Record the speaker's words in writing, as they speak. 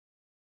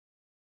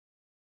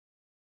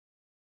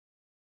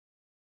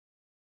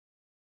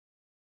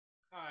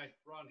Hi,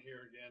 Ron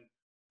here again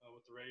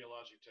with the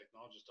Radiologic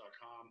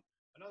Technologist.com.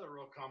 Another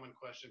real common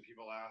question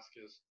people ask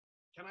is,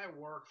 can I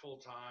work full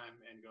time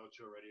and go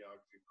to a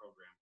radiography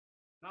program?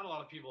 Not a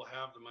lot of people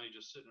have the money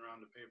just sitting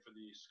around to pay for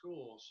the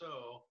school,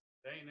 so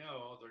they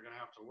know they're going to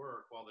have to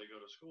work while they go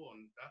to school,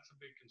 and that's a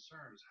big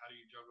concern is how do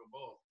you juggle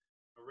both?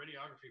 The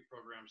radiography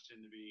programs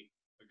tend to be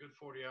a good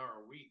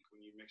 40-hour a week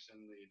when you mix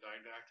in the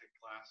didactic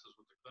classes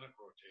with the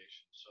clinical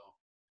rotation. So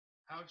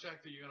how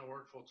exactly are you going to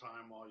work full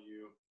time while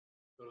you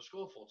go to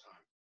school full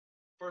time?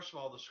 First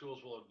of all, the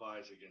schools will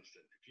advise against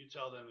it. If you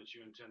tell them that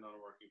you intend on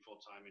working full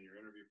time in your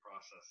interview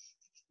process,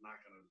 it's not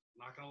gonna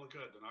look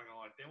good. They're not gonna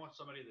like. They want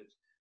somebody that's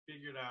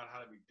figured out how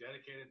to be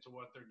dedicated to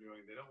what they're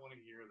doing. They don't want to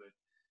hear that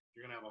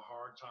you're gonna have a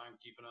hard time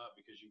keeping up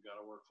because you've got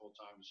to work full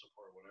time to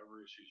support whatever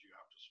issues you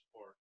have to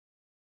support.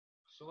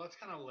 So let's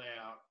kind of lay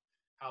out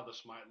how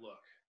this might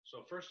look.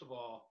 So first of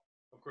all,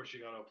 of course,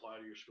 you got to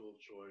apply to your school of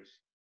choice.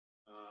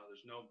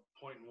 There's no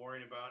point in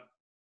worrying about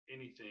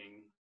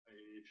anything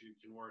if you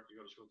can work and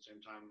go to school at the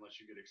same time unless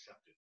you get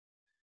accepted.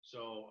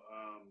 So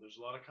there's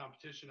a lot of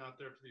competition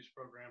out there for these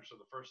programs. So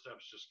the first step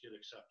is just get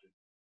accepted.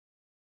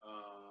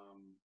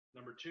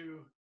 Number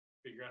two,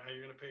 figure out how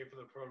you're going to pay for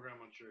the program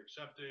once you're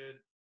accepted.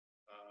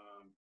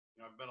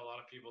 I've met a lot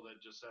of people that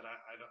just said,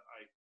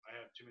 I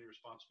have too many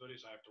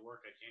responsibilities. I have to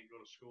work. I can't go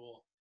to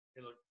school.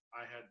 Hey, look,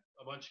 I had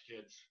a bunch of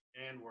kids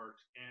and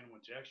worked and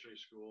went to Xray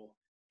school.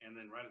 And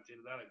then right at the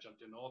end of that, I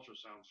jumped into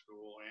ultrasound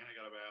school and I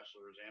got a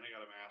bachelor's and I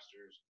got a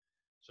master's.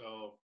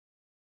 So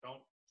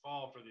don't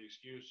fall for the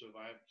excuse of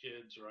I have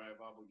kids or I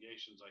have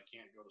obligations. I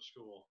can't go to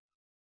school.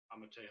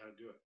 I'm going to tell you how to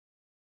do it.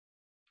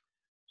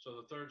 So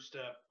the third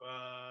step,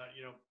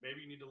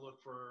 maybe you need to look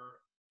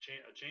for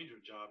a change of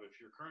job. If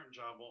your current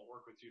job won't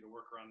work with you to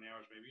work around the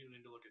hours, maybe you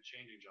need to look at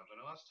changing jobs. I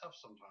know that's tough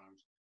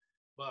sometimes,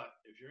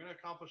 but if you're going to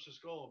accomplish this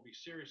goal, be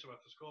serious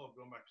about this goal of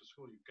going back to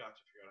school, you've got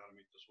to figure out how to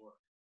make this work.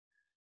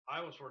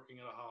 I was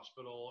working at a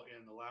hospital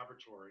in the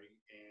laboratory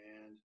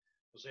and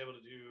was able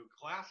to do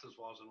classes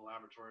while I was in the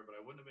laboratory, but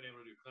I wouldn't have been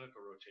able to do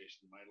clinical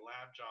rotation. My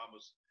lab job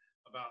was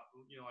about,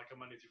 like a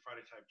Monday through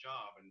Friday type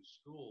job, and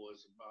school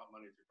is about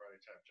Monday through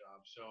Friday type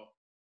job. So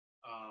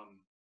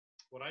um,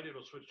 what I did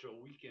was switch to a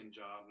weekend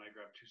job, and I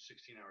grabbed two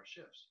 16-hour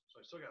shifts. So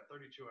I still got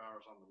 32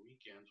 hours on the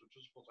weekends, which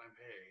was full-time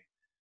pay,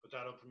 but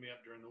that opened me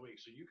up during the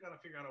week. So you got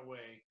to figure out a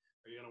way.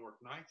 Are you going to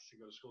work nights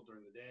to go to school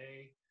during the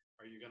day?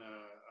 Are you going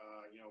to,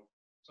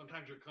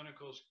 sometimes your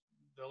clinicals,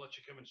 they'll let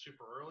you come in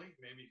super early.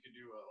 Maybe you could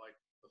do like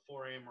the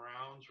 4 a.m.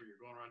 rounds where you're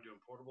going around doing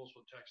portables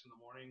with techs in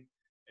the morning.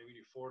 Maybe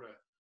do 4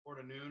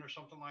 to noon or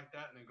something like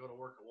that, and then go to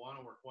work at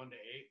 1 and work 1 to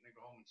 8, and then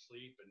go home and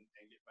sleep and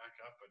get back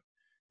up. But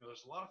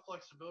there's a lot of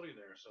flexibility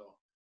there. So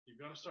you've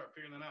got to start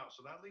figuring that out. So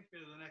that leads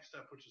me to the next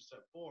step, which is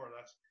step 4.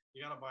 That's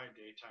you got to buy a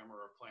day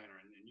timer or a planner,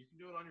 and you can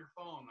do it on your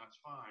phone.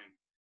 That's fine.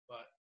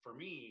 But for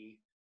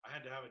me, I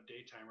had to have a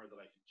day timer that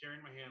I could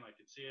carry in my hand. I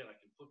could see it. I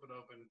could flip it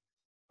open.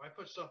 If I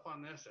put stuff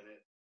on this and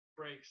it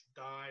breaks,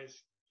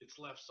 dies, gets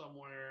left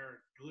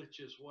somewhere,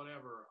 glitches,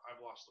 whatever,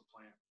 I've lost the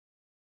plan.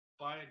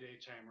 Buy a day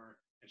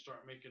timer and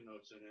start making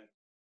notes in it.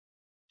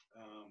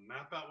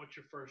 Map out what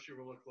your first year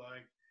will look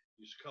like.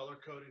 Use color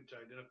coding to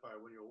identify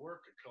when you'll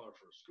work, a color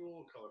for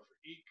school, a color for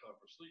eat, color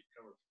for sleep,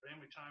 color for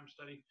family time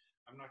study.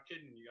 I'm not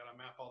kidding. You got to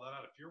map all that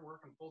out. If you're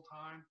working full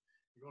time,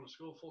 you're going to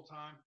school full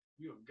time,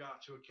 you have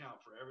got to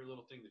account for every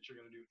little thing that you're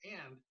going to do.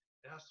 And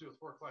it has to do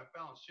with work life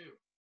balance too.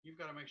 You've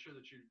got to make sure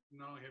that you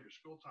not only have your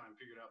school time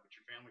figured out, but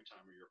your family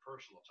time or your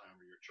personal time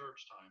or your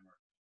church time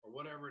or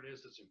whatever it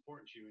is that's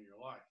important to you in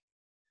your life.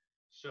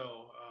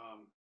 So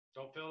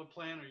don't fail to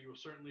plan, or you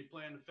will certainly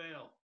plan to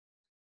fail.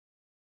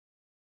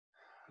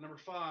 Number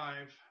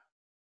 5,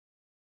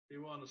 be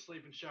willing to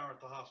sleep and shower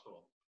at the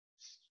hospital.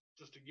 It's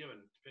just a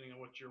given, depending on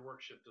what your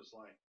work shift is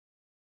like.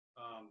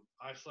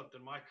 I slept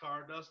in my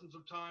car dozens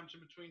of times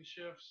in between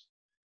shifts.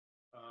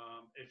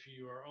 If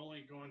you are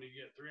only going to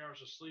get 3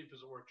 hours of sleep,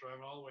 is it worth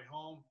driving all the way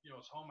home?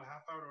 It's home a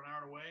half hour to an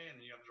hour away, and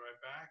then you got to drive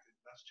back.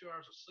 That's 2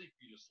 hours of sleep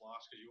you just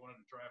lost because you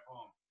wanted to drive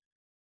home.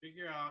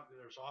 Figure out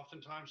there's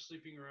oftentimes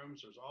sleeping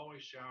rooms. There's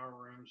always shower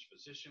rooms.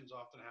 Physicians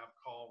often have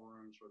call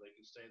rooms where they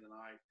can stay the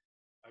night.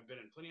 I've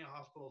been in plenty of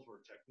hospitals where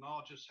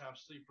technologists have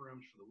sleep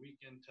rooms for the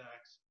weekend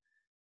techs.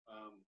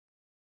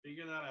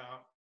 Figure that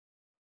out,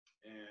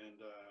 and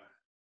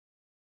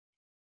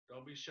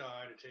don't be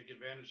shy to take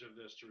advantage of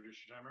this to reduce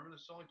your time. Remember,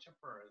 this is only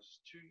temporary.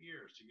 It's 2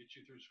 years to get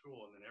you through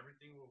school, and then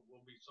everything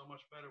will be so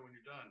much better when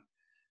you're done.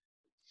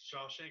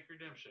 Shawshank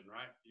Redemption,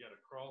 right? You got to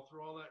crawl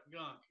through all that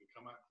gunk and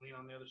come out clean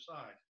on the other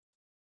side.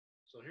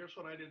 So here's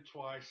what I did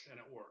twice, and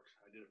it worked.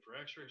 I did it for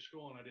X-ray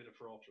school, and I did it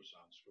for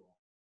ultrasound school.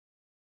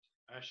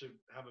 I actually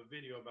have a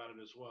video about it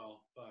as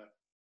well, but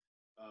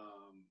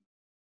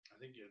I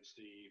think it's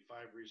the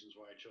 5 reasons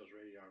why I chose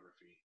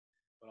radiography.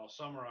 But I'll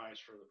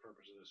summarize for the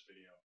purpose of this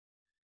video.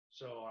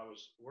 So I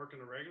was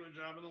working a regular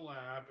job in the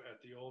lab at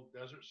the old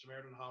Desert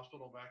Samaritan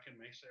Hospital back in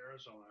Mesa,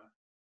 Arizona.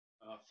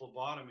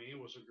 Phlebotomy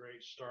was a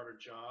great starter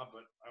job,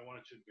 but I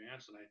wanted to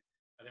advance, and I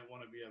didn't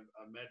want to be a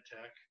med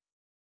tech.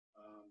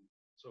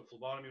 So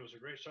phlebotomy was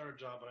a great starter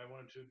job, but I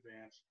wanted to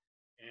advance.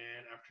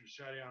 And after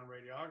deciding on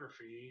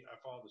radiography, I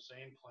followed the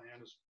same plan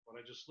as what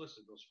I just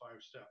listed, those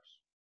 5 steps.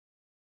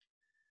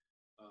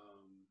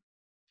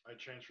 I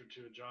transferred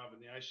to a job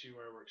in the ICU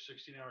where I worked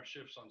 16-hour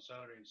shifts on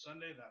Saturday and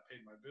Sunday. That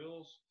paid my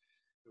bills.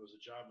 It was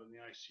a job in the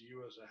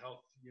ICU as a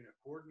health unit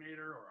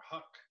coordinator, or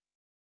HUC,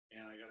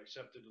 and I got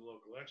accepted to the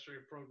local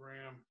Xray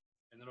program.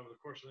 And then over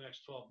the course of the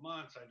next 12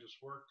 months, I just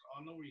worked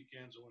on the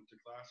weekends. I went to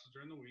classes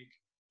during the week,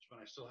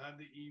 when I still had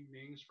the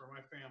evenings for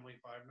my family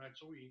 5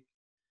 nights a week.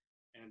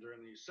 And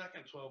during the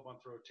second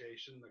 12-month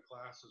rotation, the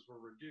classes were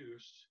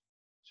reduced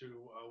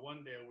to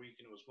 1 day a week,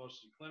 and it was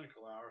mostly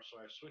clinical hours. So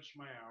I switched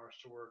my hours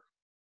to work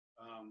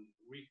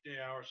weekday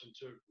hours and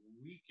took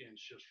weekend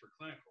shifts for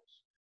clinicals.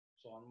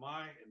 So in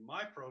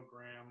my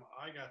program,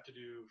 I got to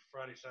do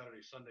Friday,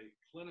 Saturday, Sunday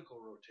clinical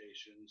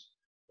rotations,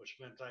 which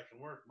meant I can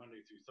work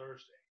Monday through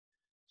Thursday.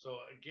 So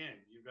again,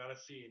 you've got to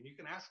see, and you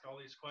can ask all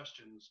these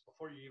questions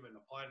before you even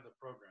apply to the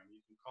program.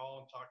 You can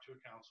call and talk to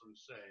a counselor and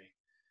say,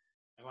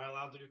 am I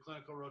allowed to do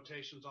clinical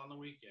rotations on the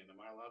weekend?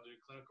 Am I allowed to do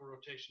clinical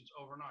rotations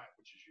overnight,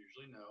 which is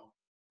usually no.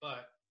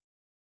 But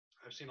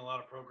I've seen a lot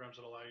of programs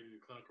that allow you to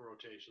do clinical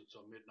rotations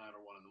till midnight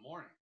or 1 in the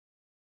morning.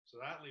 So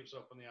that leaves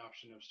open the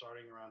option of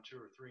starting around 2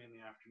 or 3 in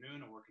the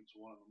afternoon and working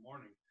till 1 in the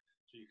morning.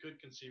 So you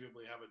could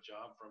conceivably have a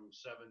job from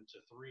 7 to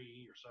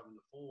 3 or 7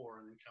 to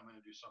 4 and then come in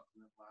and do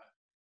something that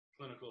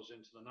clinicals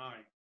into the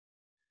night.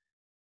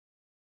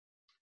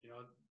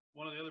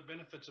 One of the other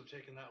benefits of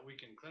taking that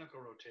weekend clinical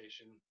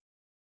rotation,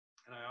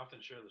 and I often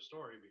share the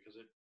story because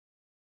it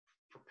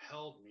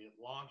propelled me,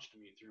 it launched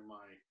me through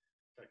my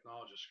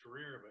technologist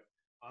career. But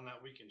on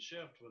that weekend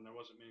shift, when there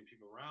wasn't many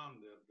people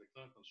around, the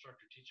clinical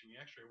instructor teaching me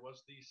Xray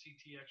was the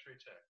CT Xray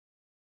tech.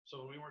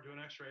 So when we weren't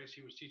doing X-rays,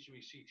 he was teaching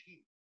me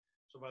CT.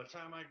 So by the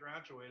time I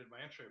graduated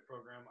my X-ray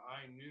program,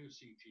 I knew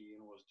CT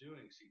and was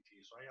doing CT.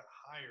 So I got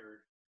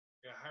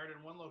hired in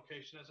one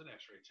location as an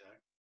X-ray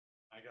tech.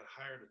 I got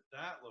hired at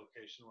that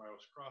location where I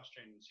was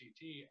cross-trained in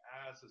CT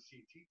as a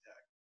CT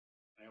tech.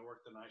 And I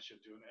worked the night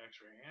shift doing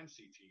X-ray and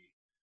CT.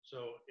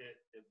 So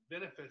it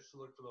benefits to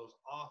look for those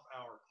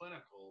off-hour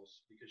clinicals,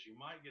 because you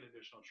might get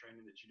additional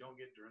training that you don't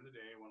get during the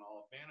day when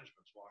all of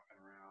management's walking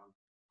around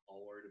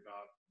all worried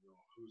about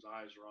whose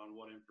eyes are on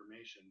what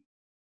information.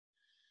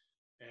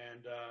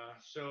 And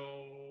so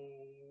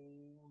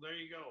there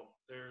you go.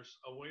 There's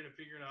a way to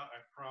figure it out. I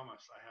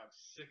promise. I have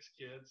 6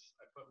 kids.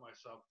 I put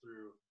myself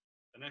through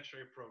an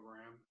X-ray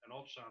program, an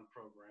ultrasound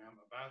program,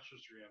 a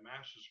bachelor's degree, a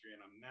master's degree,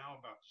 and I'm now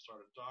about to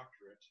start a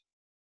doctorate,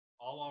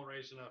 all while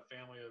raising a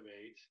family of 8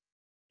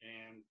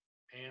 and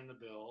paying the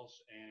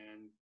bills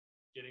and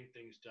getting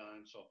things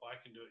done. So if I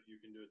can do it, you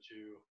can do it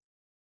too.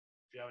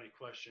 If you have any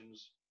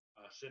questions,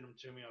 send them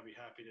to me. I'll be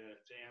happy to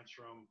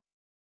answer them.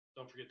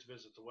 Don't forget to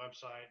visit the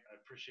website. I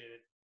appreciate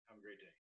it. Have a great day.